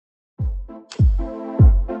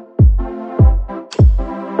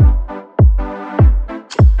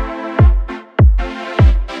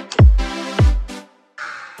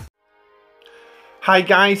Hi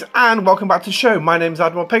guys, and welcome back to the show. My name is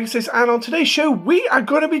Admiral Pegasus, and on today's show we are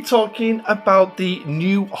going to be talking about the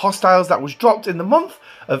new Hostiles that was dropped in the month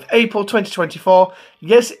of April 2024.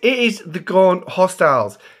 Yes, it is the Gorn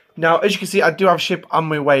Hostiles. Now, as you can see, I do have a ship on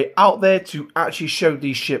my way out there to actually show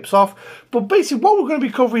these ships off. But basically what we're going to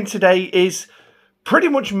be covering today is pretty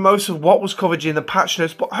much most of what was covered in the patch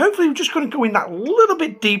notes, but hopefully we're just going to go in that a little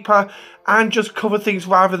bit deeper and just cover things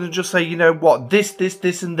rather than just say, you know what, this,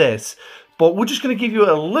 and this. But we're just going to give you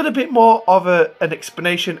a little bit more of an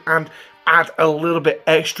explanation and add a little bit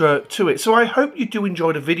extra to it. So I hope you do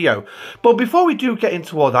enjoy the video. But before we do get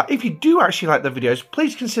into all that, if you do actually like the videos,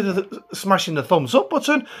 please consider smashing the thumbs up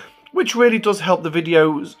button, which really does help the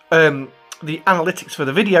videos, the analytics for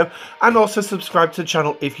the video, and also subscribe to the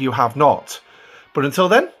channel if you have not. But until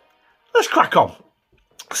then, let's crack on.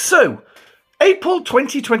 So, April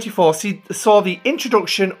 2024 saw the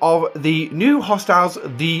introduction of the new Hostiles,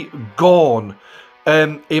 the Gorn.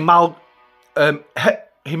 I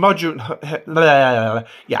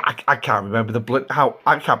can't remember how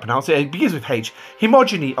I can't pronounce it. It begins with H.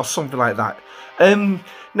 Homogeny or something like that.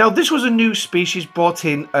 Now, this was a new species brought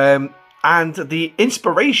in, and the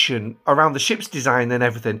inspiration around the ship's design and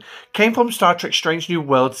everything came from Star Trek Strange New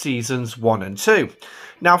Worlds Seasons 1 and 2.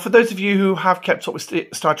 Now, for those of you who have kept up with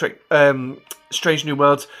Star Trek Strange New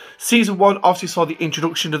Worlds, Season 1 obviously saw the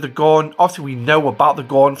introduction of the Gorn. Obviously, we know about the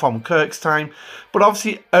Gorn from Kirk's time, but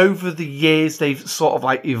obviously, over the years, they've sort of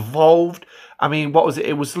like evolved. I mean, what was it?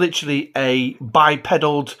 It was literally a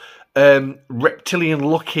bipedal,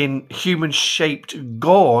 reptilian-looking, human-shaped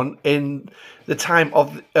Gorn in the time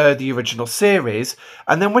of the original series.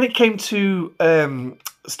 And then when it came to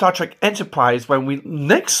Star Trek Enterprise, when we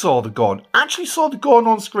next saw the Gorn, actually saw the Gorn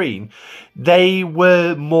on screen, they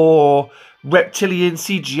were more reptilian,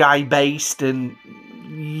 CGI based, and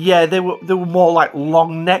yeah, they were more like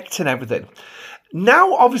long necked and everything.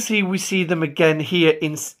 Now, obviously, we see them again here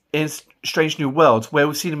in Strange New Worlds, where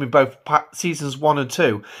we've seen them in both seasons 1 and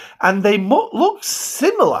 2, and they look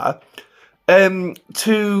similar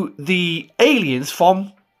to the aliens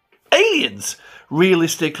from Aliens,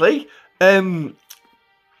 realistically.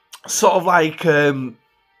 Sort of like,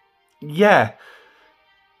 yeah,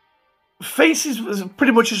 faces was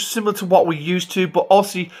pretty much similar to what we're used to, but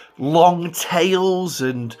also long tails,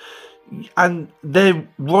 and they're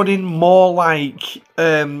running more like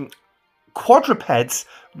quadrupeds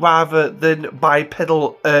rather than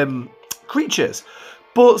bipedal creatures.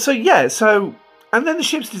 But so yeah, and then the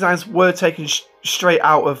ship's designs were taken straight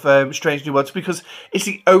out of Strange New Worlds, because it's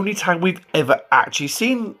the only time we've ever actually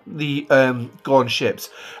seen the Gorn ships.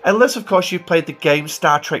 Unless, of course, you've played the game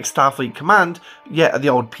Star Trek Starfleet Command, yeah, the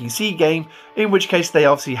old PC game, in which case they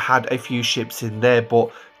obviously had a few ships in there.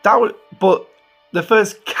 But the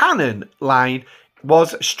first canon line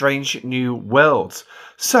was Strange New Worlds.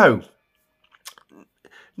 So,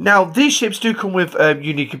 now, these ships do come with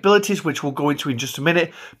unique abilities, which we'll go into in just a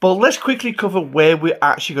minute, but let's quickly cover where we're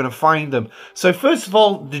actually going to find them. So, first of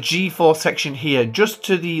all, the G4 section here, just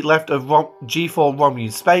to the left of G4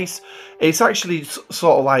 Romulan space, it's actually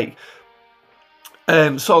sort of like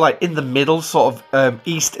in the middle, sort of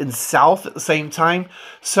east and south at the same time.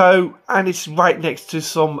 So, and it's right next to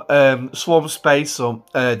some swarm space, some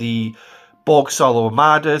the Borg Solo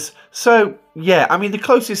Armadas. So, yeah, I mean, the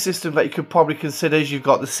closest system that you could probably consider is you've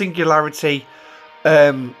got the Singularity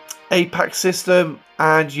APAC system,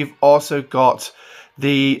 and you've also got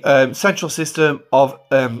the central system of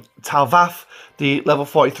Talvath, the level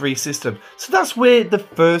 43 system. So that's where the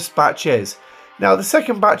first batch is. Now, the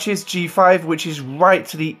second batch is G5, which is right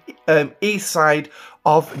to the east side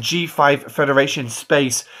of G5 Federation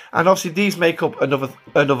space. And obviously, these make up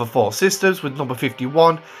another 4 systems, with number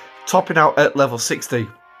 51 topping out at level 60.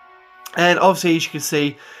 And obviously, as you can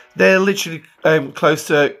see, they're literally close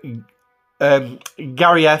to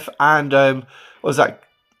Gary F and what was that?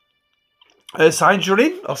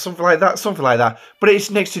 Saint-Jurin or something like that. But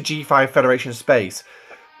it's next to G5 Federation space.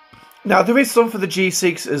 Now, there is some for the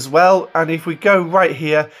G6 as well, and if we go right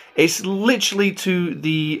here, it's literally to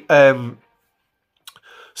the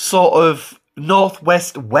sort of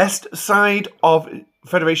northwest side of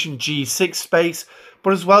Federation G6 space.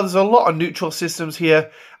 But as well, there's a lot of neutral systems here,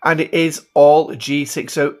 and it is all G6.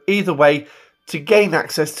 So either way, to gain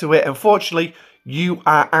access to it, unfortunately, you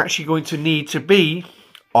are actually going to need to be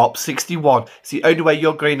Op 61. It's the only way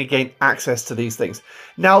you're going to gain access to these things.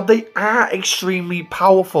 Now, they are extremely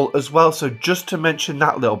powerful as well, so just to mention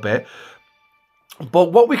that a little bit.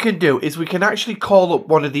 But what we can do is we can actually call up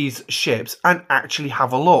one of these ships and actually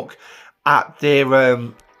have a look at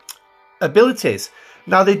their abilities.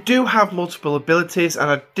 Now, they do have multiple abilities, and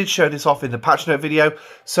I did show this off in the patch note video,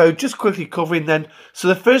 so just quickly covering then. So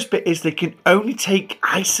the first bit is they can only take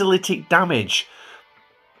isolated damage.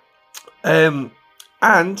 And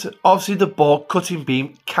obviously the board cutting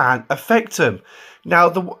beam can affect them. Now,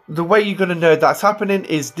 the way you're going to know that's happening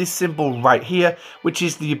is this symbol right here, which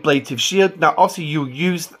is the ablative shield. Now, obviously you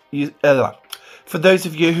use... for those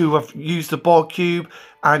of you who have used the board cube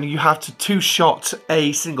and you have to two-shot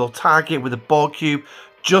a single target with a board cube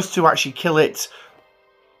just to actually kill it,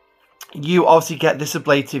 you obviously get this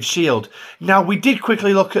ablative shield. Now, we did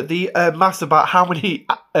quickly look at the maths about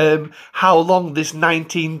how long this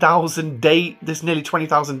 19,000 day, this nearly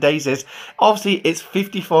 20,000 days is. Obviously, it's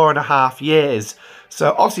 54.5 years.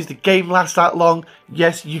 So, obviously, if the game lasts that long,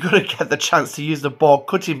 yes, you're going to get the chance to use the board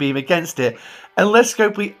cutting beam against it. Unless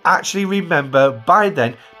Scopely actually remember by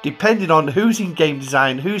then, depending on who's in game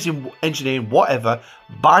design, who's in engineering, whatever,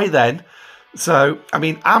 by then. So, I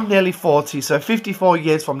mean, I'm nearly 40, so 54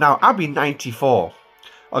 years from now, I'll be 94.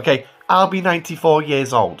 Okay, I'll be 94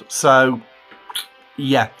 years old. So,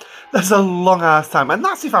 yeah, that's a long ass time. And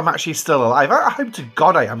that's if I'm actually still alive. I hope to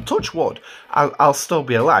God I am. Touch wood. I'll still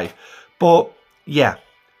be alive. But, yeah.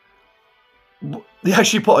 They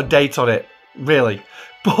actually put a date on it, really.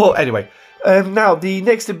 But, anyway. Now, the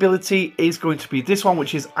next ability is going to be this one,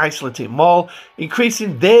 which is Isolated Maul,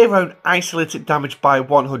 increasing their own isolated damage by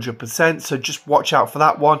 100%, so just watch out for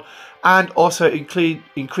that one, and also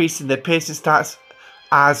increasing their piercing stats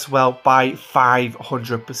as well by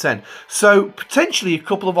 500%. So, potentially a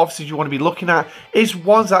couple of officers you want to be looking at is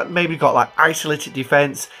ones that maybe got like isolated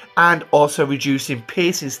defense and also reducing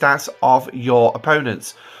piercing stats of your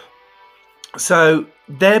opponents. So,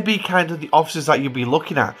 they'll be kind of the officers that you'll be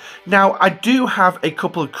looking at. Now, I do have a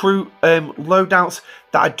couple of crew loadouts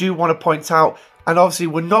that I do want to point out. And obviously,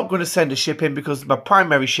 we're not going to send a ship in because my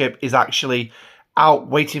primary ship is actually out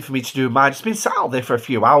waiting for me to do mine. It's been sat out there for a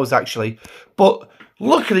few hours, actually. But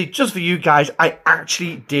luckily, just for you guys, I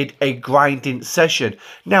actually did a grinding session.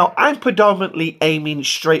 Now, I'm predominantly aiming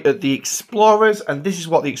straight at the Explorers. And this is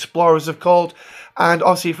what the Explorers are called. And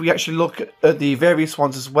obviously, if we actually look at the various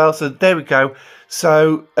ones as well. So, there we go.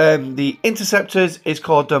 So, the Interceptors is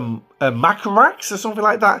called Macarax or something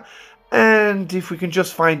like that. And if we can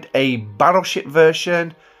just find a battleship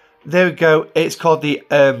version, there we go. It's called the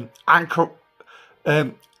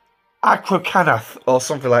Acrocanath or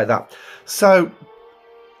something like that. So,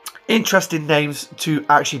 interesting names to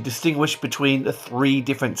actually distinguish between the three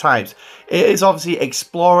different types. It is obviously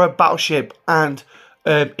Explorer, Battleship, and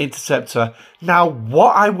Interceptor. Now,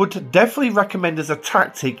 what I would definitely recommend as a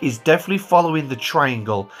tactic is definitely following the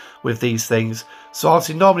triangle with these things. So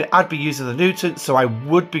obviously normally I'd be using the Newton, so I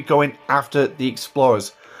would be going after the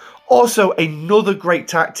Explorers. Also, another great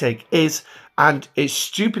tactic is, and it's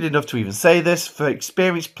stupid enough to even say this for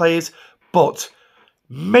experienced players, but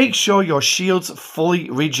make sure your shields fully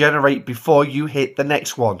regenerate before you hit the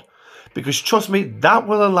next one. Because trust me, that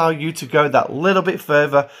will allow you to go that little bit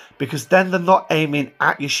further, because then they're not aiming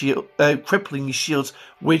at your shield, crippling your shields,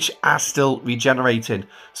 which are still regenerating.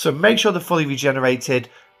 So make sure they're fully regenerated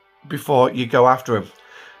before you go after them.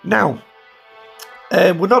 Now,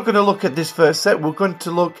 we're not going to look at this first set. We're going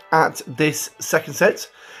to look at this second set.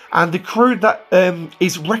 And the crew that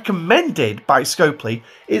is recommended by Scopely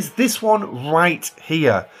is this one right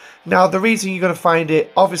here. Now, the reason you're going to find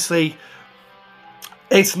it, obviously,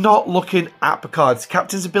 it's not looking at Picard's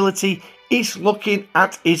captain's ability, it's looking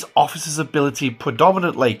at his officer's ability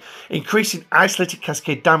predominantly, increasing isolated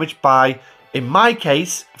cascade damage by, in my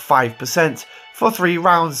case, 5% for 3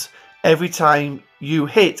 rounds every time you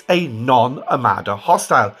hit a non-Armada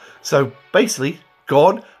hostile. So basically,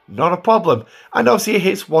 Gorn, not a problem. And obviously it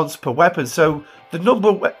hits once per weapon, so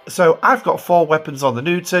I've got 4 weapons on the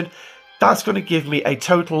Newton. That's going to give me a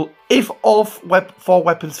total, if all 4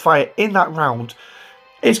 weapons fire in that round,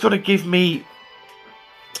 it's going to give me,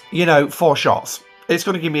 4 shots. It's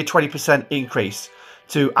going to give me a 20% increase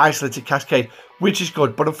to isolated cascade, which is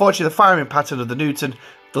good. But unfortunately, the firing pattern of the Newton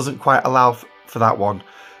doesn't quite allow for that one.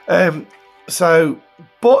 But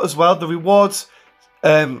as well, the rewards,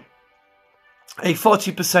 a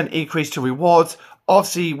 40% increase to rewards.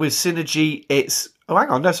 Obviously, with Synergy, it's... Oh, hang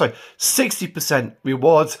on. No, sorry. 60%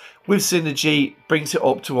 rewards. With Synergy, brings it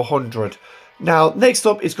up to 100. Now, next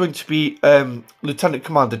up is going to be Lieutenant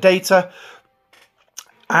Commander Data.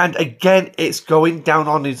 And again, it's going down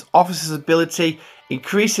on his officer's ability,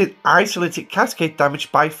 increasing isolated cascade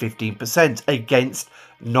damage by 15% against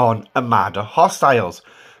non-Armada hostiles.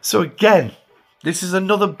 So again, this is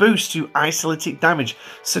another boost to isolated damage.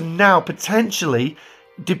 So now, potentially,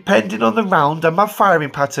 depending on the round and my firing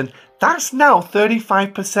pattern, that's now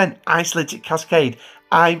 35% isolated cascade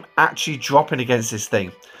I'm actually dropping against this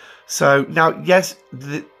thing. So now, yes,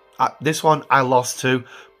 this one I lost to,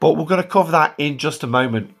 but we're going to cover that in just a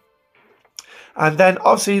moment. And then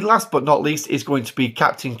obviously, last but not least, is going to be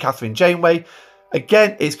Captain Catherine Janeway.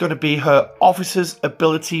 Again, it's going to be her officer's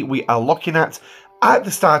ability we are looking at. At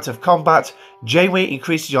the start of combat, Janeway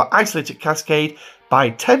increases your isolated cascade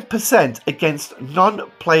by 10% against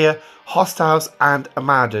non-player hostiles and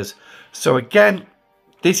armadas. So again,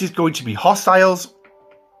 this is going to be hostiles,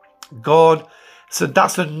 Gorn. So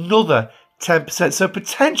that's another 10%. So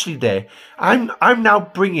potentially there, I'm now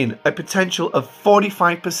bringing a potential of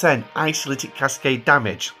 45% isolated cascade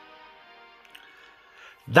damage.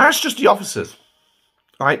 That's just the officers.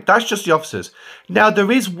 Right, that's just the officers. Now,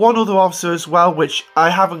 there is one other officer as well, which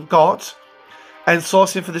I haven't got and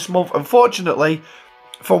sourcing for this month. Unfortunately,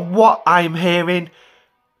 from what I'm hearing,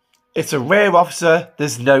 it's a rare officer.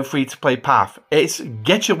 There's no free-to-play path. It's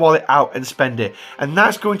get your wallet out and spend it. And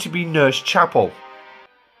that's going to be Nurse Chapel.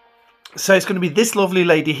 So it's going to be this lovely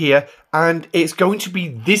lady here. And it's going to be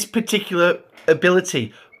this particular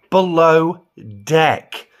ability, Below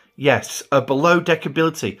Deck. Yes, a Below Deck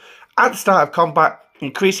ability. At the start of combat,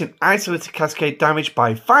 increasing isolated cascade damage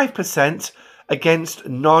by 5% against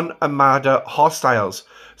non-armada hostiles.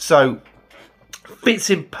 So, fits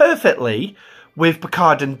in perfectly with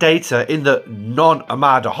Picard and Data in the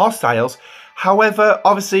non-armada hostiles. However,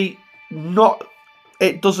 obviously,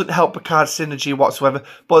 it doesn't help Picard's synergy whatsoever.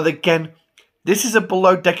 But again, this is a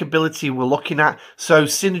below deck ability we're looking at, so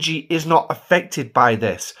synergy is not affected by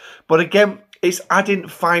this. But again, it's adding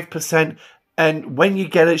 5%, and when you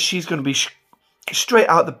get it, she's going to be straight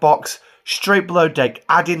out the box, straight below deck,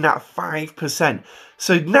 adding that 5%.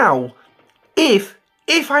 So now, if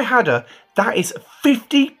I had her, that is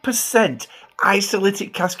 50%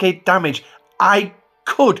 isolated cascade damage I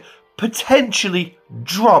could potentially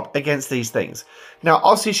drop against these things. Now,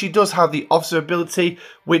 obviously, she does have the officer ability,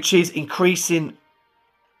 which is increasing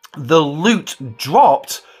the loot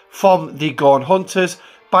dropped from the Gorn Hunters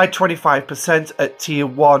by 25% at tier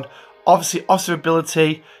 1. Obviously, officer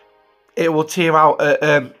ability, it will tier out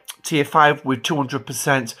at tier 5 with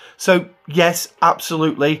 200%. So, yes,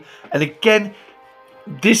 absolutely. And again,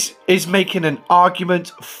 this is making an argument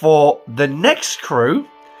for the next crew,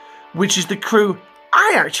 which is the crew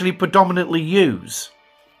I actually predominantly use.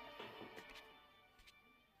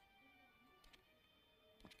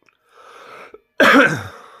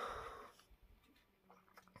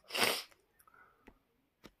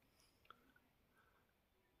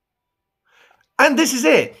 And this is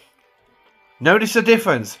it. Notice the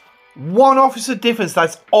difference. One officer difference,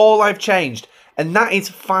 that's all I've changed. And that is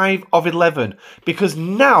 5 of 11. Because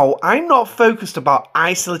now I'm not focused about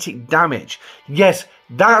isolated damage. Yes,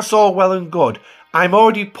 that's all well and good. I'm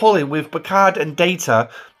already pulling with Picard and Data.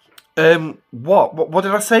 What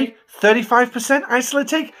did I say? 35%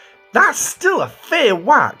 isolated? That's still a fair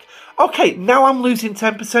whack. Okay, now I'm losing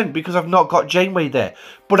 10% because I've not got Janeway there.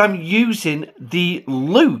 But I'm using the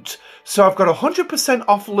loot. So I've got 100%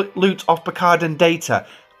 off loot off Picard and Data.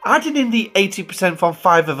 Adding in the 80% from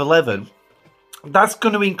 5 of 11. That's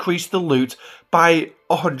going to increase the loot by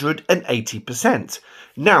 180%.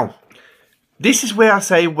 Now, this is where I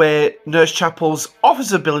say where Nurse Chapel's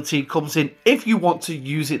officer ability comes in if you want to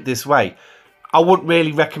use it this way. I wouldn't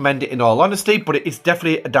really recommend it in all honesty, but it is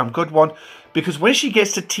definitely a damn good one. Because when she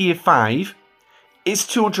gets to tier 5, it's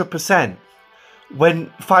 200%.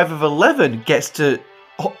 When 5 of 11 gets to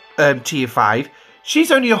tier 5,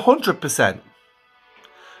 she's only 100%.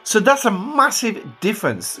 So that's a massive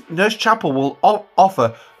difference. Nurse Chapel will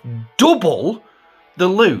offer double the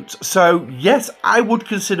loot. So yes, I would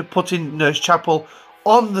consider putting Nurse Chapel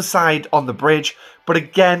on the side on the bridge. But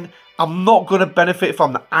again, I'm not going to benefit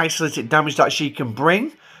from the isolated damage that she can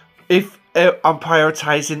bring if I'm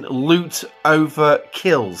prioritizing loot over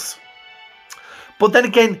kills. But then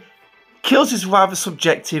again, kills is rather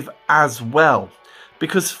subjective as well.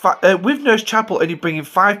 Because with Nurse Chapel only bringing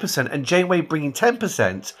 5% and Janeway bringing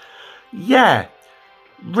 10%, yeah,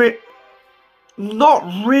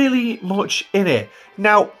 not really much in it.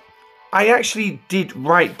 Now, I actually did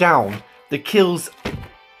write down the kills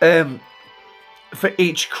for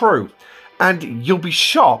each crew. And you'll be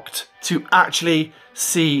shocked to actually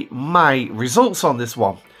see my results on this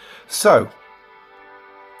one. So,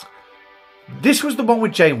 this was the one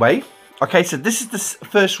with Janeway. Okay, so this is the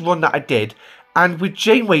first run that I did. And with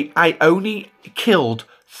Janeway, I only killed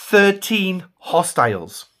 13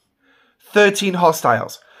 hostiles. 13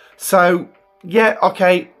 hostiles. So, yeah,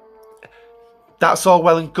 okay. That's all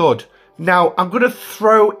well and good. Now, I'm going to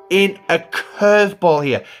throw in a curveball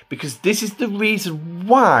here, because this is the reason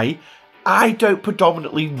why I don't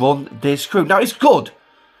predominantly run this crew. Now, it's good.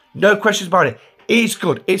 No questions about it. It's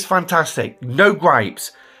good. It's fantastic. No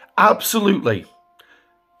gripes. Absolutely.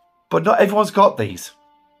 But not everyone's got these.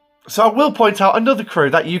 So I will point out another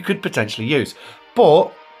crew that you could potentially use.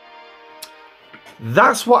 But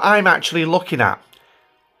that's what I'm actually looking at.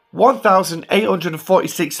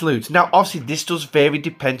 1,846 loot. Now, obviously, this does vary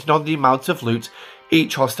depending on the amount of loot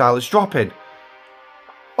each hostile is dropping.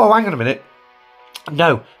 Oh, hang on a minute.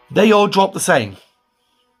 No, they all drop the same.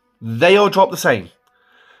 They all drop the same.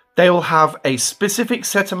 They will have a specific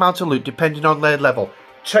set amount of loot depending on their level.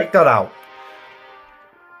 Check that out.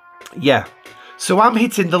 Yeah. So I'm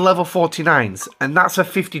hitting the level 49s, and that's a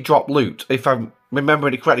 50 drop loot, if I'm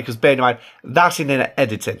remembering it correctly, because bear in mind, that's in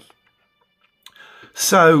editing.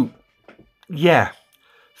 So, yeah.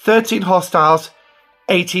 13 hostiles,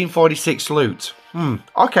 1846 loot.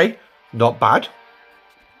 Okay. Not bad.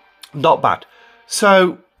 Not bad.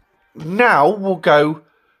 So, now we'll go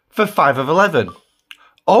for 5 of 11.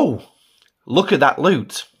 Oh, look at that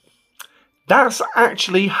loot. That's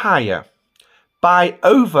actually higher by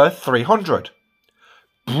over 300.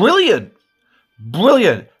 Brilliant.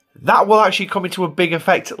 Brilliant. That will actually come into a big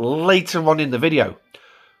effect later on in the video.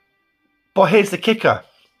 But here's the kicker.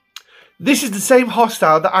 This is the same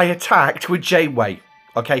hostile that I attacked with Janeway.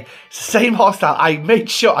 Okay, it's the same hostile. I made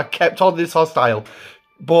sure I kept on this hostile,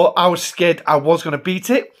 but I was scared I was going to beat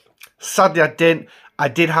it. Sadly, I didn't. I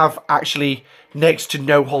did have actually next to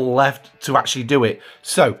no hull left to actually do it.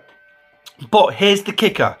 So, but here's the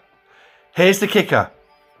kicker. Here's the kicker.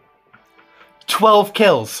 12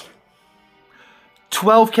 kills.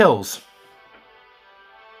 12 kills.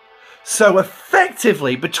 So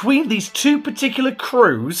effectively, between these two particular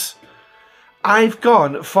crews, I've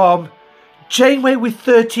gone from Janeway with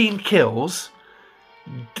 13 kills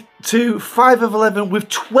to 5 of 11 with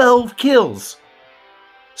 12 kills.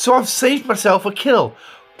 So I've saved myself a kill.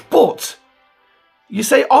 But you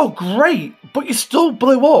say, oh great, but you still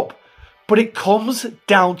blew up. But it comes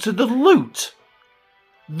down to the loot.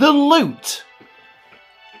 The loot.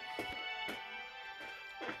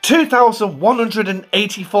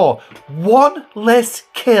 2,184. One less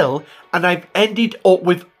kill, and I've ended up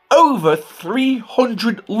with over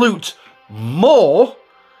 300 loot more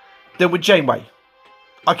than with Janeway.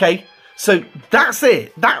 Okay, so that's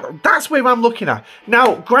it. That's where I'm looking at.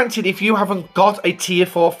 Now, granted, if you haven't got a tier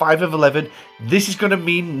 4 5 of 11, this is going to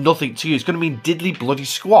mean nothing to you. It's going to mean diddly bloody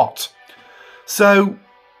squat. So,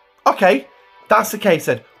 okay, that's the case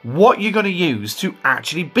then. What you're going to use to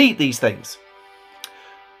actually beat these things?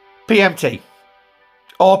 PMT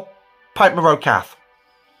or Pipe Moreau Cath.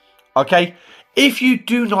 Okay, if you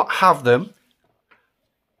do not have them,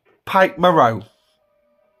 Pipe Moreau.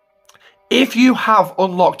 If you have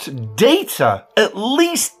unlocked data, at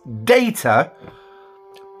least data,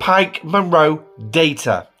 Pike Monroe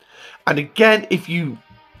data. And again, if you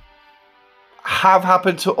have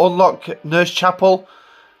happened to unlock Nurse Chapel,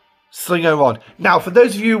 Slinger on. Now, for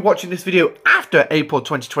those of you watching this video after April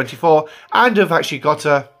 2024 and have actually got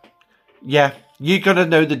a, yeah, you're going to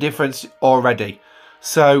know the difference already.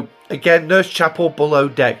 So, again, Nurse Chapel below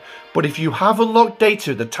deck. But if you have unlocked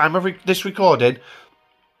data at the time of this recording,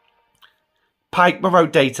 Pike Moreau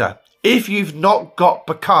data. If you've not got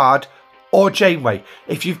Picard or Janeway,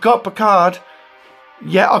 if you've got Picard,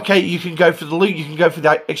 yeah, okay, you can go for the loot, you can go for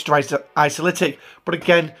the extra isolytic. But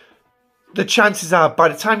again, the chances are by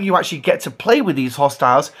the time you actually get to play with these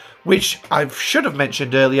hostiles, which I should have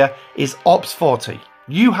mentioned earlier, is Ops 40.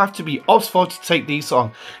 You have to be Ops 40 to take these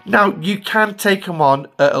on. Now, you can take them on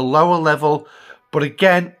at a lower level, but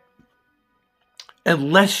again,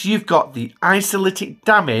 unless you've got the isolytic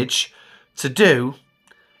damage to do,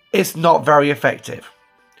 it's not very effective.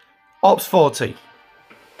 Ops 40.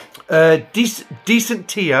 Decent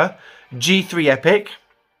tier, G3 Epic.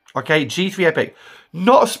 Okay, G3 Epic.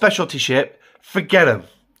 Not a specialty ship, forget them.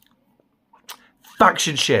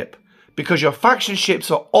 Faction ship. Because your faction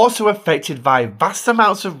ships are also affected by vast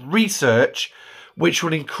amounts of research, which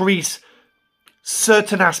will increase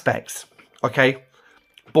certain aspects. Okay?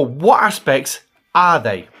 But what aspects are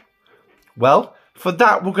they? Well, for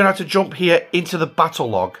that, we're going to have to jump here into the battle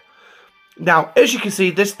log. Now, as you can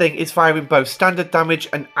see, this thing is firing both standard damage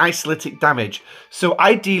and isolytic damage. So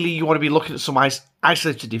ideally, you want to be looking at some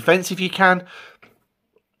isolated defense if you can.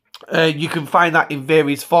 You can find that in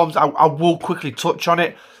various forms. I will quickly touch on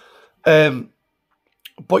it.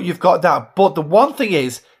 But you've got that. But the one thing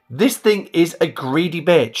is, this thing is a greedy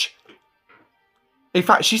bitch. In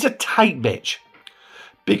fact, she's a tight bitch.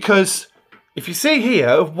 Because if you see here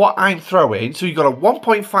of what I'm throwing, so you've got a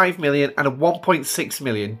 1.5 million and a 1.6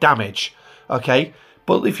 million damage, okay?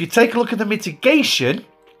 But if you take a look at the mitigation,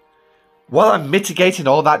 well, I'm mitigating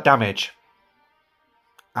all that damage.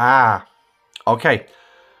 Ah, okay.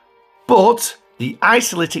 But the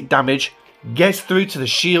isolytic damage gets through to the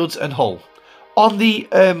shields and hull. On the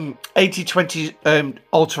 80-20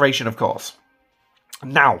 alteration, of course.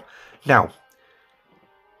 Now,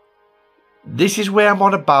 this is where I'm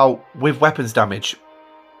on about with weapons damage.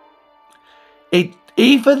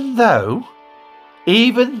 Even though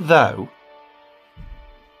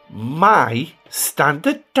my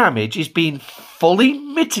standard damage is being fully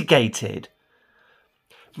mitigated,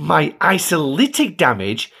 my isolytic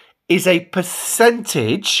damage is a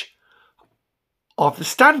percentage of the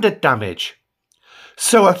standard damage.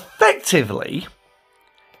 So effectively,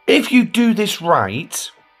 if you do this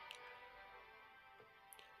right,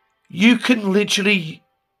 you can literally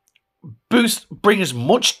bring as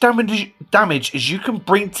much damage as you can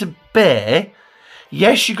bring to bear.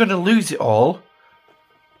 Yes, you're going to lose it all,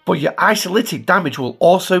 but your isolytic damage will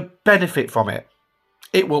also benefit from it.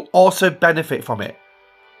 It will also benefit from it.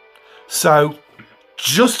 So,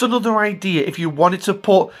 just another idea, if you wanted to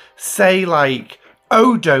put, say, like,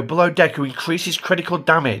 Odo below deck who increases critical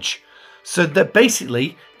damage. So that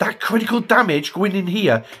basically, that critical damage going in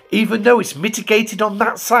here, even though it's mitigated on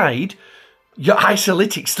that side, your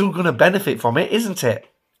isolytic's still going to benefit from it, isn't it?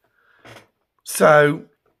 So,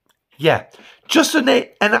 yeah, just an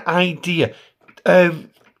idea.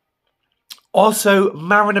 Also,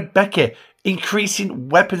 Mariner Becker increasing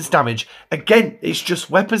weapons damage. Again, it's just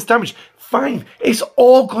weapons damage. Fine, it's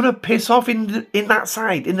all going to piss off in that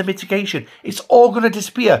side, in the mitigation. It's all going to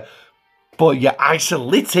disappear. But your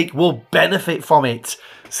isolytic will benefit from it.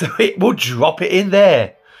 So it will drop it in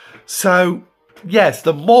there. So, yes,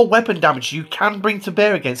 the more weapon damage you can bring to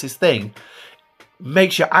bear against this thing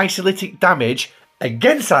makes your isolytic damage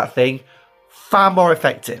against that thing far more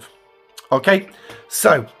effective. Okay,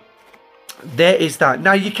 so there is that.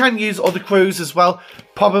 Now, you can use other crews as well.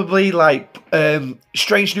 Probably like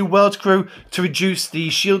Strange New Worlds crew to reduce the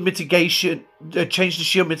shield mitigation, change the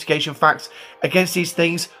shield mitigation facts against these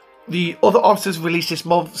things. The other officers released this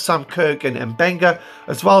month, Sam Kurgan and Benga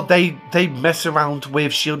as well. They mess around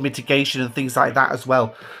with shield mitigation and things like that as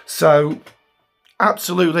well. So,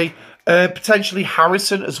 absolutely. Potentially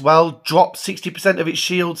Harrison as well. Drop 60% of its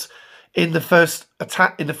shields in the first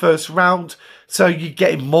attack, in the first round. So you're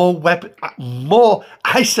getting more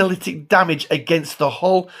isolytic damage against the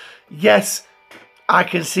hull. Yes, I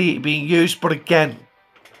can see it being used, but again,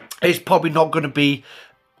 it's probably not going to be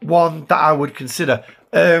one that I would consider.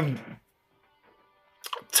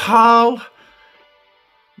 Tal,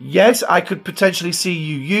 yes, I could potentially see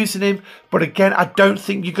you using him, but again, I don't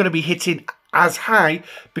think you're going to be hitting as high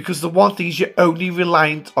because the one thing is you're only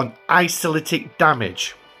reliant on isolytic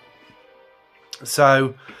damage.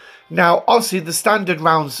 So, now, obviously, the standard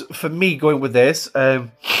rounds for me going with this,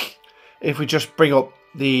 if we just bring up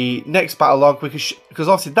the next battle log, because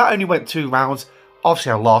obviously that only went 2 rounds.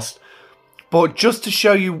 Obviously, I lost. But just to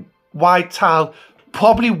show you why Tal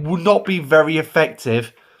probably would not be very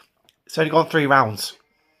effective, it's only gone 3 rounds.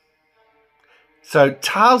 So,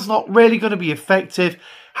 Tal's not really going to be effective.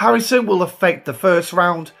 Harrison will affect the first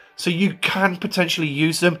round, so you can potentially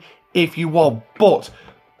use them if you want. But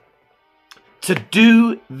to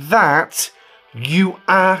do that, you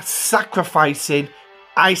are sacrificing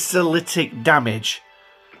isolytic damage.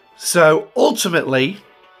 So ultimately,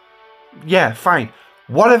 yeah, fine.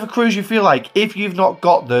 Whatever crews you feel like, if you've not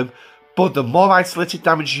got them, but the more isolytic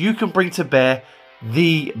damage you can bring to bear,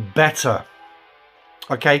 the better.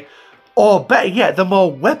 Okay? Or better yet, the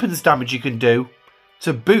more weapons damage you can do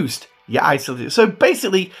to boost your isolytic. So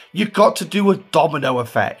basically, you've got to do a domino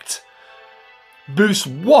effect. Boost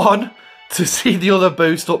one to see the other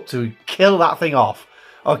boost up to kill that thing off.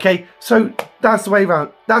 Okay, so that's the way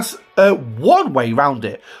around. That's one way around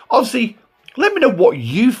it. Obviously, let me know what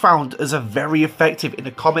you found as a very effective in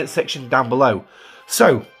the comment section down below.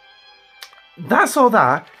 So, that's all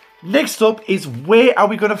that. Next up is, where are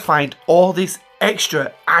we going to find all this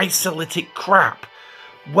extra isolytic crap?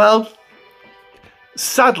 Well,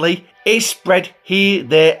 sadly, it's spread here,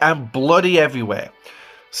 there, and bloody everywhere.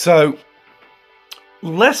 So,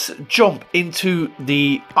 let's jump into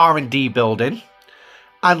the R&D building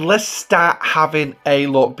and let's start having a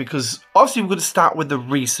look, because obviously we're going to start with the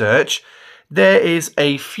research. There is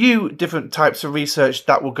a few different types of research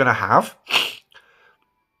that we're going to have.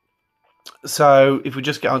 So if we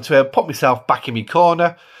just get onto it, put myself back in my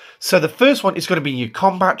corner. So the first one is going to be your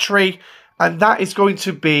combat tree, and that is going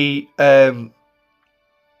to be,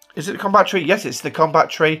 is it the combat tree? Yes, it's the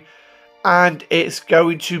combat tree. and it's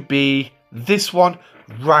going to be this one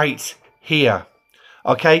right here.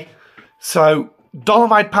 Okay, so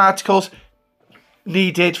dolomite particles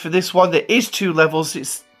needed for this one. There is 2 levels.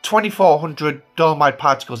 It's 2400 dolomite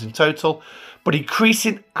particles in total, but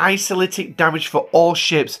increasing isolytic damage for all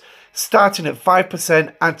ships, starting at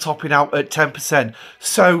 5% and topping out at 10%.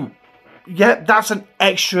 So yeah, that's an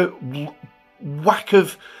extra whack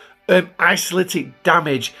of isolytic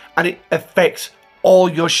damage, and it affects all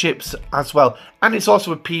your ships as well. And it's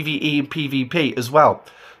also a PvE and PvP as well.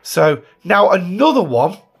 So now another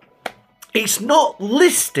one, it's not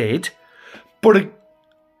listed, but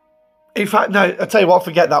in fact, no, I'll tell you what,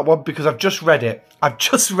 forget that one because I've just read it.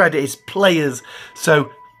 It's players,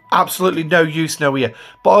 so absolutely no use, no here.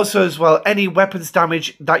 But also as well, any weapons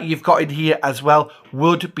damage that you've got in here as well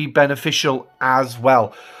would be beneficial as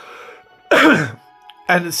well.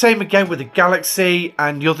 And the same again with the galaxy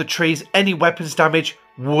and the other trees, any weapons damage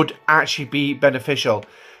would actually be beneficial.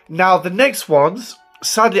 Now the next ones,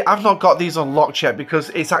 sadly I've not got these unlocked yet because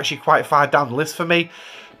it's actually quite far down the list for me.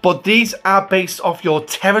 But these are based off your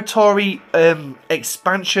territory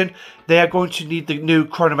expansion. They are going to need the new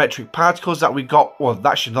chronometric particles that we got. Well, that's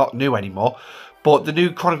actually not new anymore. But the new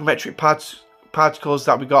chronometric particles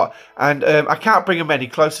that we got. And I can't bring them any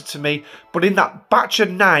closer to me. But in that batch of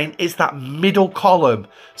 9, it's that middle column.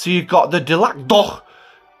 So you've got the Dilak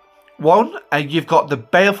one. And you've got the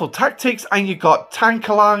Baleful Tactics. And you've got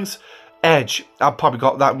Tankalar's Edge. I've probably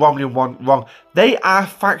got that Romanian one wrong. They are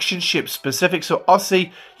faction ship specific, so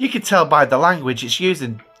obviously you can tell by the language it's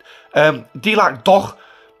using. Dilak Doch,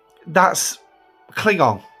 that's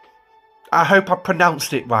Klingon. I hope I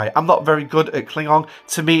pronounced it right. I'm not very good at Klingon.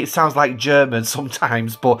 To me, it sounds like German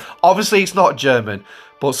sometimes, but obviously it's not German.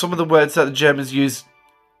 But some of the words that the Germans use,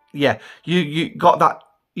 yeah, you got that.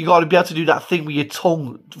 You got to be able to do that thing with your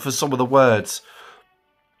tongue for some of the words.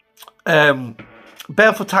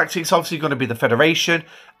 Baleful Tactics obviously going to be the Federation,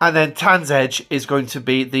 and then Tan's Edge is going to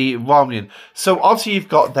be the Romanian. So obviously you've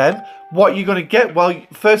got them. What you're going to get? Well,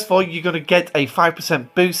 first of all, you're going to get a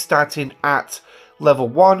 5% boost starting at level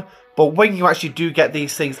 1. But when you actually do get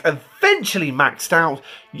these things eventually maxed out,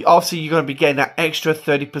 obviously you're going to be getting that extra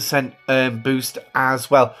 30% boost as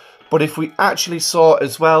well. But if we actually saw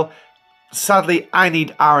as well, sadly I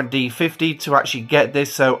need R&D 50 to actually get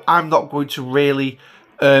this, so I'm not going to really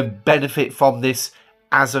benefit from this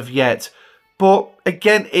as of yet. But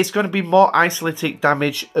again, it's going to be more isolytic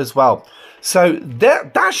damage as well. So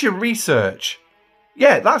that's your research.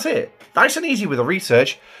 Yeah, that's it. Nice and easy with the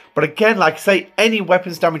research. But again, like I say, any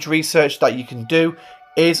weapons damage research that you can do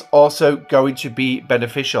is also going to be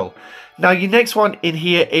beneficial. Now, your next one in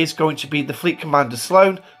here is going to be the Fleet Commander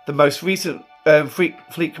Sloan, the most recent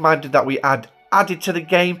Fleet Commander that we added to the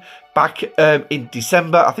game back in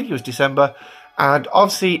December. I think it was December. And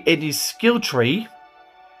obviously, in his skill tree,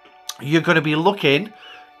 you're going to be looking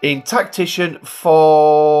in Tactician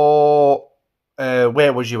for...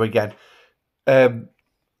 where was you again?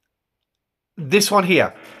 This one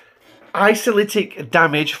here. Isolytic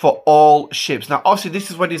damage for all ships. Now, obviously,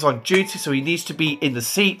 this is when he's on duty, so he needs to be in the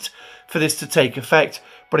seat for this to take effect.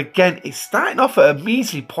 But again, it's starting off at a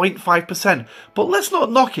measly 0.5%. But let's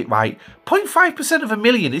not knock it, right? 0.5% of a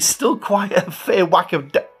million is still quite a fair whack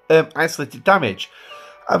of isolated damage.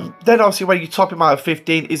 Then, obviously, when you top him out at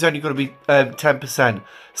 15, it's only going to be 10%.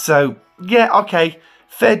 So, yeah, okay.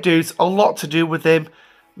 Fair dues. A lot to do with him.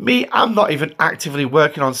 Me, I'm not even actively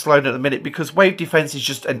working on Sloan at the minute because wave defense is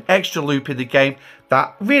just an extra loop in the game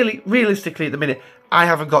that really, realistically at the minute, I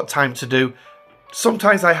haven't got time to do.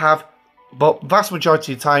 Sometimes I have, but vast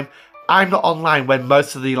majority of the time, I'm not online when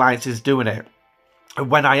most of the alliance is doing it. And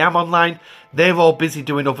when I am online, they're all busy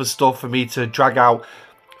doing other stuff for me to drag out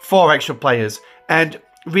 4 extra players. And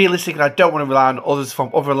realistically, I don't want to rely on others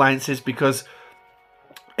from other alliances because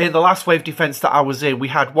in the last wave defense that I was in, we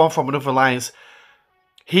had one from another alliance.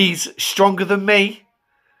 He's stronger than me,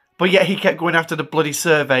 but yet he kept going after the bloody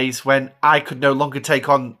surveys when I could no longer take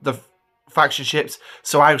on the faction ships.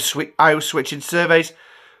 So I was switching surveys.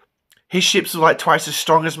 His ships were like twice as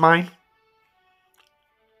strong as mine.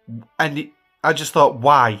 And I just thought,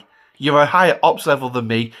 why? You're a higher ops level than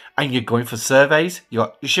me and you're going for surveys.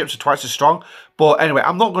 Your ships are twice as strong. But anyway,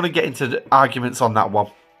 I'm not going to get into the arguments on that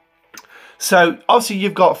one. So obviously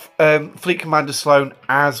you've got Fleet Commander Sloan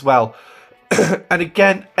as well. And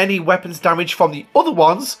again, any weapons damage from the other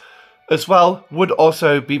ones as well would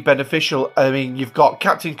also be beneficial. I mean, you've got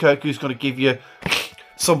Captain Kirk who's going to give you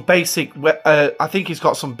some basic... I think he's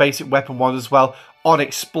got some basic weapon ones as well on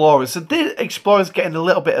Explorers. So the Explorers getting a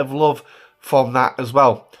little bit of love from that as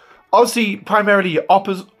well. Obviously, primarily your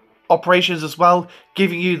operations as well,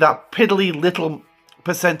 giving you that piddly little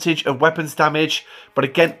percentage of weapons damage, but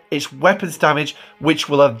again, it's weapons damage which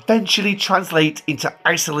will eventually translate into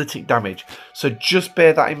isolytic damage. So just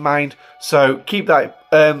bear that in mind. So keep that,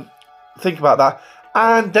 think about that.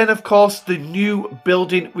 And then, of course, the new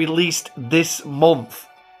building released this month.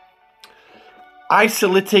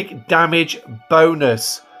 Isolytic damage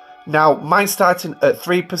bonus. Now, mine's starting at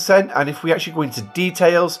 3%, and if we actually go into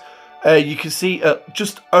details, you can see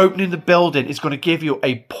just opening the building is going to give you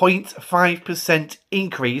a 0.5%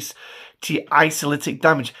 increase to your isolytic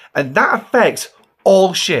damage. And that affects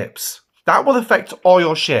all ships. That will affect all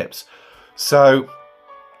your ships. So,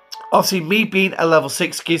 obviously, me being a level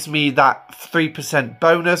 6 gives me that 3%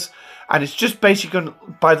 bonus. And it's just basically going to,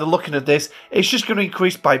 by the looking of this, it's just going to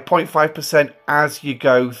increase by 0.5% as you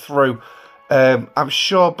go through. I'm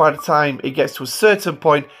sure by the time it gets to a certain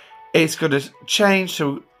point, it's going to change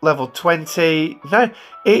to level 20. No,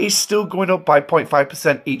 it is still going up by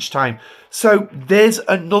 0.5% each time. So there's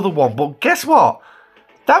another one. But guess what?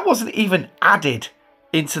 That wasn't even added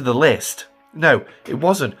into the list. No, it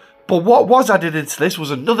wasn't. But what was added into this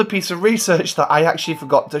was another piece of research that I actually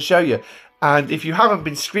forgot to show you. And if you haven't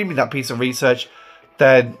been screaming that piece of research,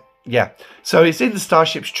 then yeah. So it's in the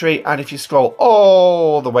Starships tree, and if you scroll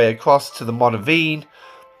all the way across to the Monavine,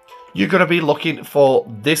 you're going to be looking for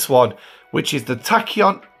this one, which is the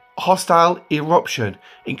Tachyon Hostile Eruption,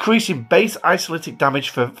 increasing base isolytic damage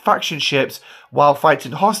for faction ships while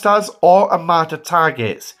fighting hostiles or Armada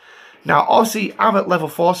targets. Now, obviously, I'm at level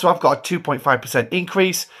 4, so I've got a 2.5%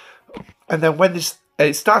 increase. And then when this,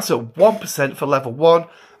 it starts at 1% for level 1,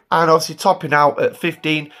 and obviously topping out at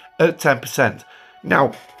 15 at 10%.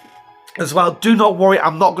 Now, as well, do not worry,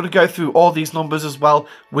 I'm not going to go through all these numbers as well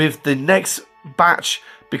with the next batch,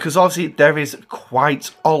 because obviously there is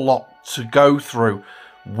quite a lot to go through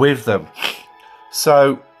with them.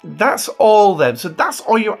 So that's all them. So that's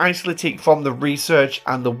all your isolytic from the research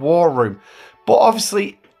and the war room. But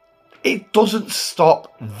obviously it doesn't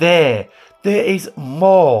stop there. There is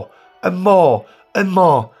more and more and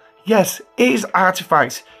more. Yes, it is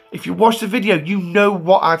artifacts. If you watch the video, you know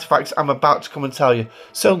what artifacts I'm about to come and tell you.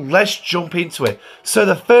 So let's jump into it. So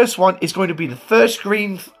the first one is going to be the first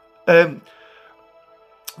green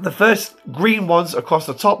ones across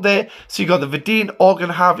the top there. So you got the Verdine Organ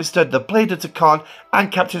Harvester, the Blade of Takon,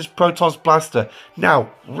 and Captain's Proton's Blaster.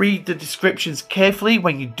 Now, read the descriptions carefully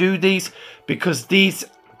when you do these, because these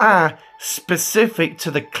are specific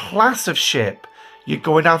to the class of ship you're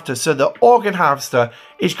going after. So the Organ Harvester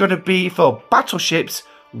is going to be for battleships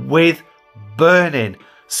with burning.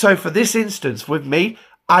 So for this instance, with me,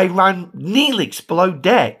 I ran Neelix below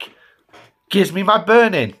deck. Gives me my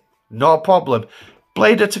burning. Not a problem.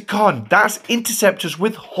 Blade of Takon, that's interceptors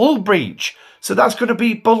with hull breach. So that's going to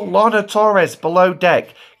be Bologna Torres below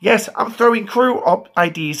deck. Yes, I'm throwing crew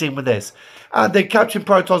IDs in with this. And then Captain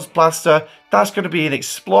Proton's Blaster, that's going to be an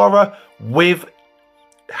explorer with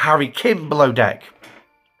Harry Kim below deck.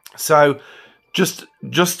 So just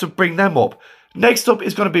to bring them up. Next up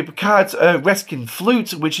is going to be Picard's Reskin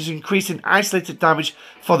Flute, which is increasing isolated damage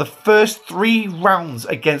for the first 3 rounds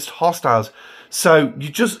against hostiles. So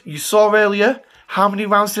you saw earlier, how many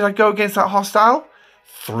rounds did I go against that hostile?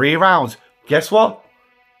 3 rounds. Guess what?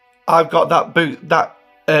 I've got that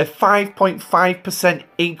 5.5%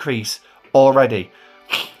 increase already.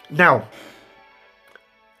 Now,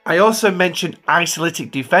 I also mentioned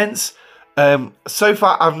isolytic defense. So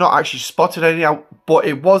far, I've not actually spotted any out, but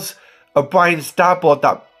it was O'Brien's starboard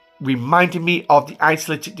that reminded me of the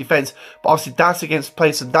isolytic defense. But obviously, that's against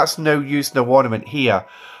place, and that's no use, no ornament here.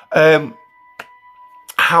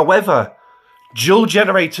 However, dual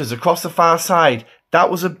generators across the far side, that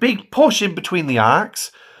was a big push in between the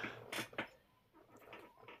arcs.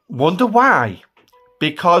 Wonder why?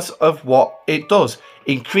 Because of what it does.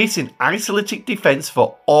 Increasing isolytic defense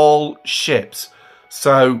for all ships.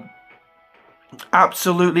 So,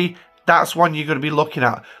 absolutely, that's one you're going to be looking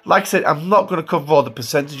at. Like I said, I'm not going to cover all the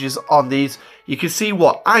percentages on these. You can see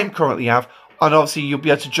what I'm currently have. And obviously, you'll be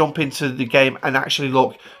able to jump into the game and actually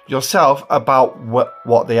look yourself about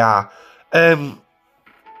what they are.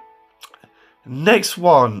 Next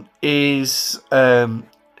one is boom.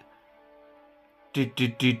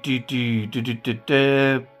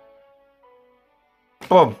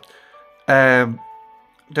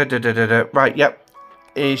 Right, yep.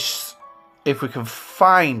 Is, if we can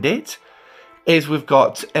find it, is we've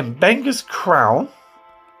got Mbenga's Crown.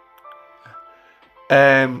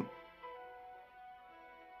 I'm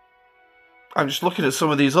just looking at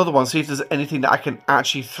some of these other ones, see if there's anything that I can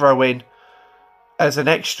actually throw in as an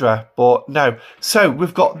extra, but no. So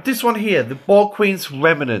we've got this one here, the Borg Queen's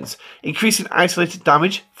Remnants, increasing isolated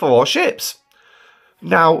damage for all ships.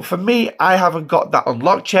 Now, for me, I haven't got that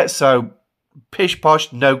unlocked yet, so pish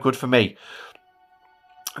posh, no good for me.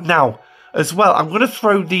 Now, as well, I'm going to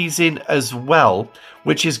throw these in as well,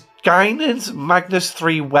 which is Guinan's Magnus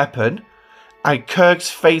 3 weapon and Kirk's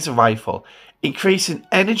phaser rifle, increasing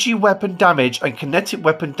energy weapon damage and kinetic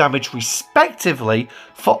weapon damage respectively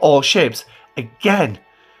for all ships. Again,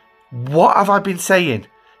 what have I been saying?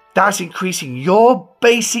 That's increasing your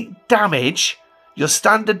basic damage, your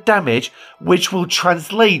standard damage, which will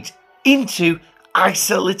translate into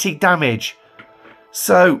isolytic damage.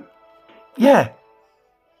 So, yeah.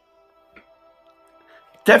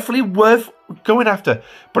 Definitely worth going after.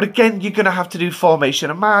 But again, you're going to have to do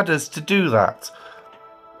Formation Armadas to do that.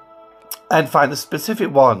 And find the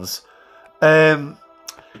specific ones. There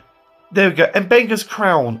we go. Mbenga's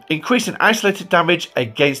Crown, increasing isolated damage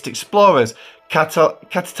against explorers.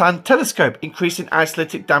 Catatan Telescope, increasing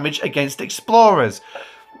isolated damage against explorers.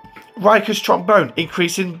 Riker's Trombone,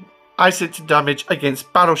 increasing isolated damage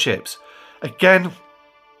against battleships. Again,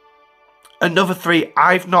 another 3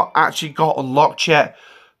 I've not actually got unlocked yet.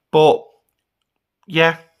 But,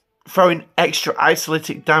 yeah, throwing extra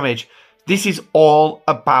isolytic damage. This is all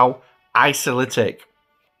about isolytic.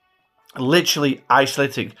 Literally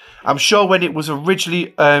isolytic. I'm sure when it was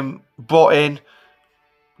originally brought in,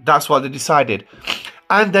 that's what they decided.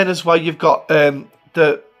 And then as well, you've got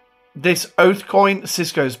this Oath Coin,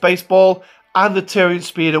 Cisco's Baseball, and the Turian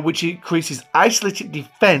Speeder, which increases isolytic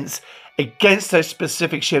defense against those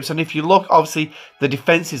specific ships. And if you look, obviously, the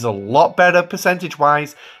defense is a lot better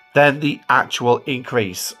percentage-wise than the actual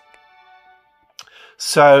increase.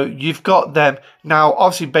 So you've got them. Now,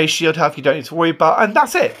 obviously, base shield health you don't need to worry about. And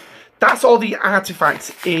that's it. That's all the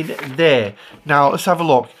artifacts in there. Now, let's have a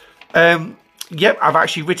look. Yep, I've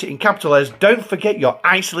actually written it in capital letters. Don't forget your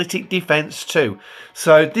isolytic defense too.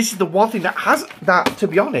 So this is the one thing that has that, to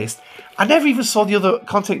be honest. I never even saw the other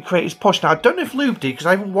content creators push. Now, I don't know if Lube did because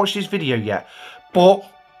I haven't watched this video yet. But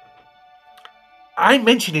I'm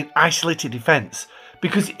mentioning isolated defense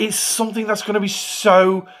because it's something that's going to be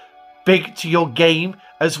so big to your game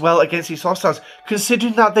as well against these hostiles,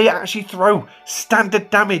 considering that they actually throw standard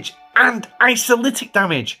damage and isolytic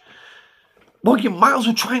damage. Well, you might as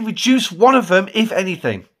well try and reduce one of them, if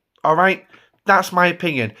anything. Alright? That's my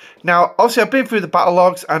opinion. Now, obviously, I've been through the battle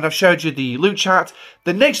logs and I've showed you the loot chart.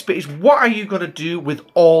 The next bit is what are you going to do with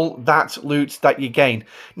all that loot that you gain?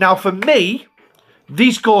 Now, for me,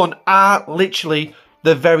 these Gorn are literally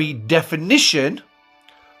the very definition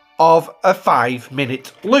of a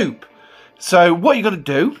 5-minute loop. So what you're going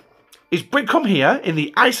to do is come here in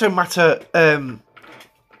the Isomatter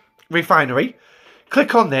refinery,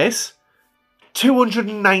 click on this,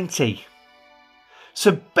 290.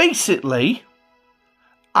 So basically,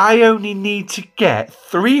 I only need to get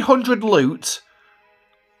 300 loot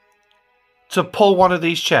to pull one of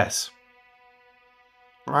these chests.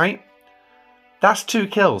 Right? That's 2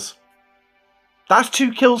 kills. That's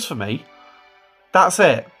 2 kills for me. That's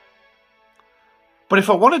it. But if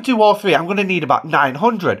I want to do all 3, I'm going to need about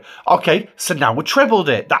 900. Okay, so now we trebled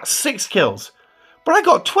it. That's 6 kills. But I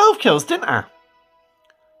got 12 kills, didn't I?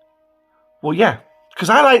 Well, yeah. Because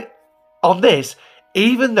I like, on this,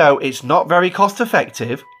 even though it's not very cost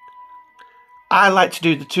effective, I like to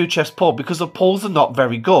do the 2 chest pull because the pulls are not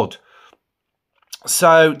very good.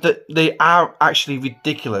 So they are actually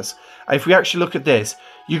ridiculous. And if we actually look at this,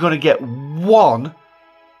 you're going to get 1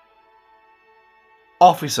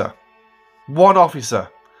 officer. 1 officer.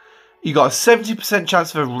 You got a 70%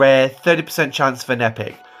 chance of a rare, 30% chance of an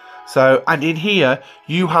epic. So, and in here,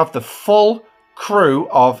 you have the full crew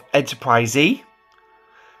of Enterprise E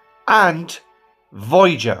and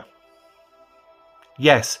Voyager.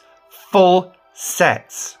 Yes, full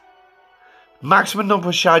sets. Maximum number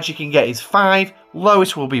of shards you can get is 5.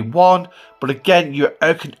 Lowest will be 1. But again, you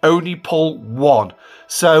can only pull 1.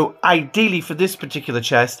 So, ideally for this particular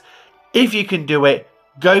chest, if you can do it,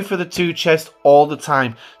 go for the 2 chests all the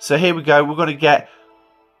time. So here we go. We're going to get...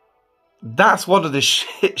 That's one of the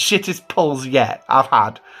shittest pulls yet I've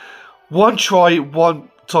had. 1 Troy,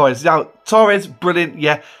 1 Torres. Now, Torres, brilliant,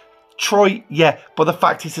 yeah. Troy, yeah. But the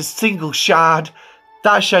fact it's a single shard,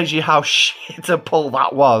 that shows you how shit a pull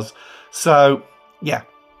that was. So, yeah.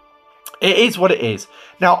 It is what it is.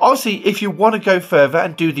 Now, obviously, if you want to go further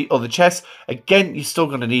and do the other chests, again, you're still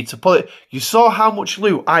going to need to pull it. You saw how much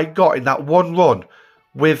loot I got in that one run.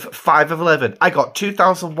 With 5 of 11, I got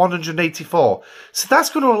 2,184. So that's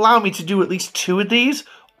going to allow me to do at least 2 of these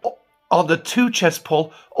on the 2 chest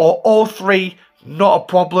pull, or all 3, not a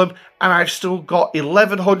problem. And I've still got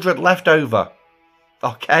 1,100 left over.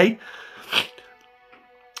 Okay?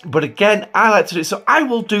 But again, I like to do it. So I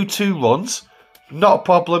will do 2 runs. not a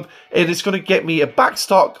problem. It is going to get me a back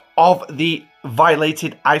stock of the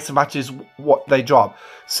violated item matches, what they drop.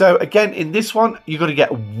 So again, in this one, you're going to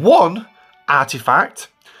get one artifact,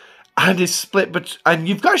 and it's split, and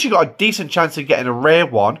you've actually got a decent chance of getting a rare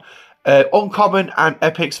one. Uncommon and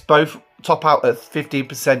epics both top out at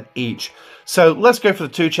 15% each. So let's go for the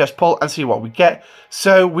 2 chest pull and see what we get.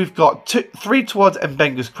 So we've got 3 towards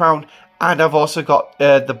Mbenga's Crown, and I've also got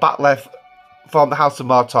the bat left from the House of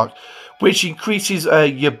Martok, which increases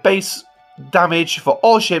your base damage for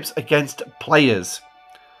all ships against players.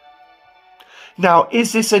 Now,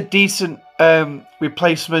 is this a decent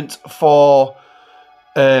replacement for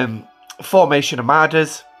Formation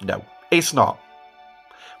Armadas? No, it's not.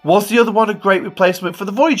 Was the other one a great replacement for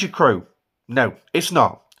the Voyager crew? No, it's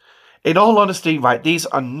not. In all honesty, right, these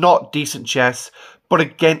are not decent chests, but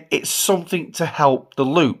again, it's something to help the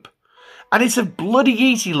loop. And it's a bloody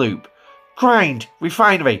easy loop. Grind,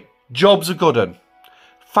 refinery, jobs are good un.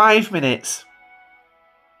 5 minutes.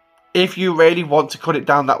 If you really want to cut it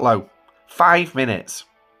down that low. 5 minutes.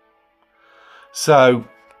 So,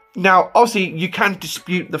 now, obviously, you can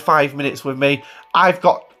dispute the 5 minutes with me. I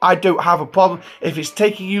don't have a problem. If it's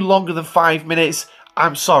taking you longer than 5 minutes,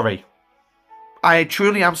 I'm sorry. I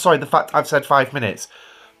truly am sorry the fact I've said 5 minutes.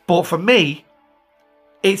 But for me,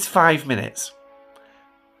 it's 5 minutes.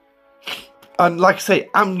 And like I say,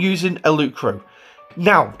 I'm using a loot crew.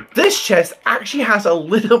 Now, this chest actually has a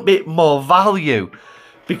little bit more value.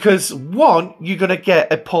 Because, one, you're going to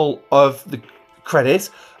get a pull of the credits,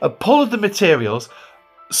 a pull of the materials,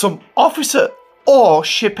 some officer or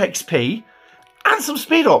ship XP, and some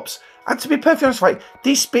speed ups. And to be perfectly honest, right,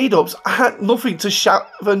 these speed ups are nothing to shout,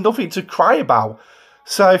 nothing to cry about.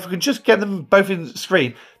 So if we can just get them both in the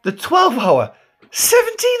screen, the 12-hour,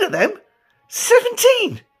 17 of them,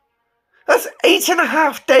 17. That's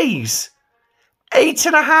 8.5 days.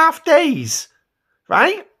 8.5 days,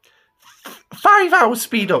 right? 5-hour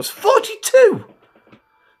speed ups, 42.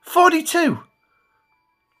 42.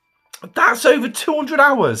 That's over 200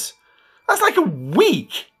 hours. That's like a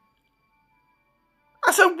week.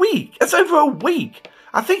 That's a week. That's over a week.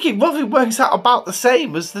 I think it roughly works out about the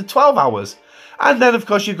same as the 12 hours. And then, of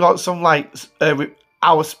course, you've got some, like,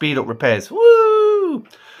 hour speed up repairs. Woo!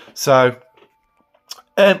 So,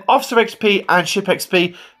 Officer XP and Ship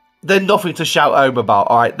XP, they're nothing to shout home about,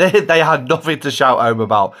 all right? They are nothing to shout home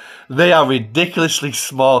about. They are ridiculously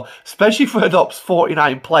small, especially for an Ops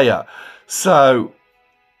 49 player. So,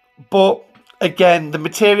 but, again, the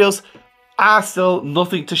materials are still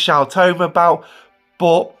nothing to shout home about,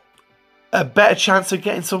 but a better chance of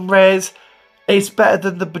getting some rares. It's better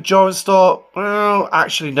than the Bajoran store. Well,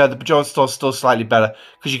 actually, no, the Bajoran store is still slightly better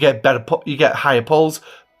because you get higher pulls,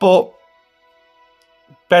 but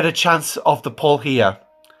better chance of the pull here.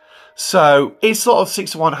 So it's sort of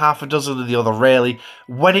 6 to 1, half a dozen of the other, really.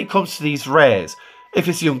 When it comes to these rares, if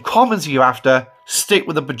it's the uncommons you're after, stick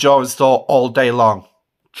with the Bajoran store all day long.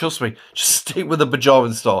 Trust me, just stick with the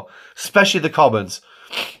Bajoran store, especially the commons.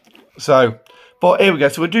 So, but here we go.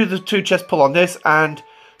 So we'll do the 2 chest pull on this, and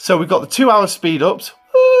so we've got the 2-hour speed ups,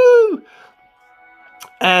 woo!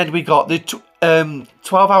 And we got the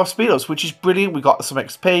 12-hour speed ups, which is brilliant. We got some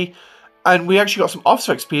XP, and we actually got some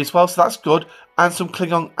officer XP as well, so that's good. And some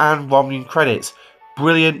Klingon and Romulan credits.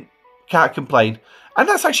 Brilliant. Can't complain. And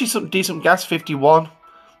that's actually some decent gas, 51.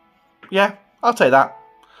 Yeah, I'll take that.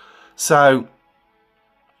 So,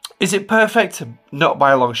 is it perfect? Not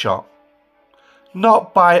by a long shot.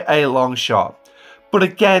 Not by a long shot. But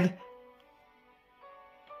again,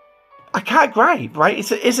 I can't gripe, right?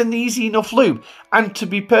 It's an easy enough loop. And to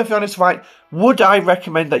be perfectly honest, right, would I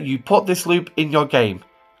recommend that you put this loop in your game?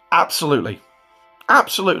 Absolutely.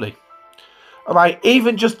 Absolutely. Alright,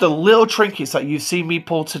 even just the little trinkets that you've seen me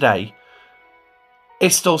pull today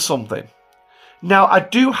is still something. Now, I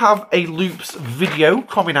do have a loops video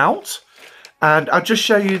coming out, and I'll just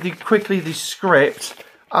show you quickly the script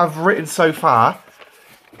I've written so far.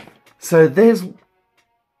 So there's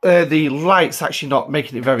the light's actually not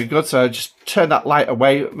making it very good, so I'll just turn that light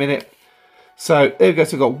away a minute. So there we go.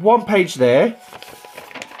 So I've got 1 page there,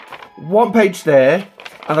 1 page there,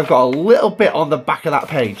 and I've got a little bit on the back of that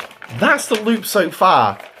page. That's the loop so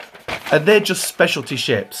far, and they're just specialty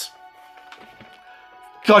ships.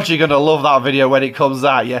 God, you're going to love that video when it comes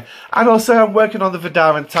out, yeah. And also, I'm working on the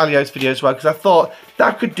Vidar and Talios video as well, because I thought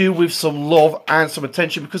that could do with some love and some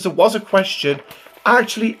attention, because there was a question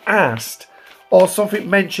actually asked or something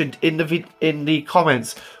mentioned in the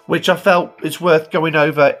comments, which I felt is worth going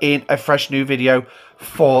over in a fresh new video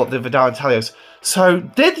for the Vidar and Talios. So,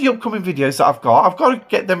 they're the upcoming videos that I've got. I've got to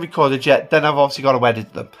get them recorded yet, then I've obviously got to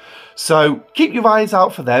edit them. So, keep your eyes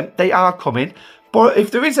out for them. They are coming. But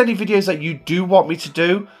if there is any videos that you do want me to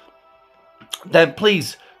do, then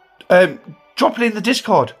please drop it in the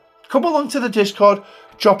Discord. Come along to the Discord,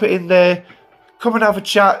 drop it in there, come and have a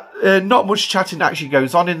chat. Not much chatting actually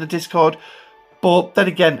goes on in the Discord, but then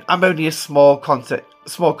again, I'm only a small content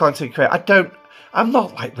creator. I'm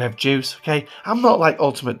not like Rev Juice, okay? I'm not like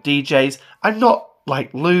Ultimate DJs. I'm not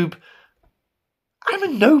like Lube. I'm a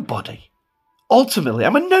nobody. Ultimately,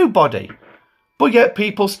 I'm a nobody. But yet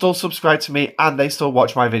people still subscribe to me and they still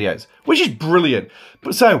watch my videos, which is brilliant.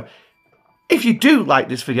 But so, if you do like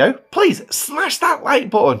this video, please smash that like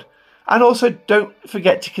button. And also don't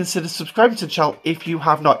forget to consider subscribing to the channel if you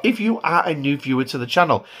have not, if you are a new viewer to the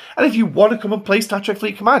channel. And if you want to come and play Star Trek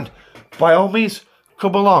Fleet Command, by all means,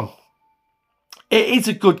 come along. It is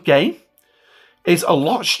a good game. It's a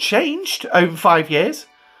lot's changed over 5 years.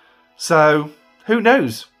 So, who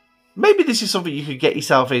knows? Maybe this is something you could get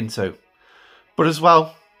yourself into. But as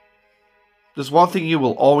well, there's one thing you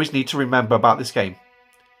will always need to remember about this game.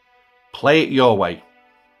 Play it your way.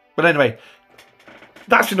 But anyway,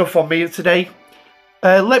 that's enough from me today.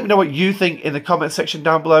 Let me know what you think in the comment section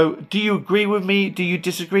down below. Do you agree with me? Do you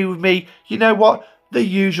disagree with me? You know what? The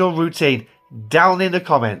usual routine. Down in the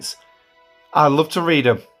comments. I'd love to read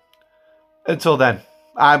them. Until then,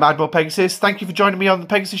 I'm Admiral Pegasus. Thank you for joining me on the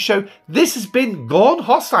Pegasus Show. This has been Gorn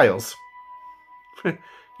Hostiles.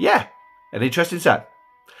 Yeah, an interesting set.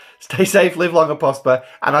 Stay safe, live long and prosper,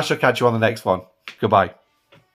 and I shall catch you on the next one. Goodbye.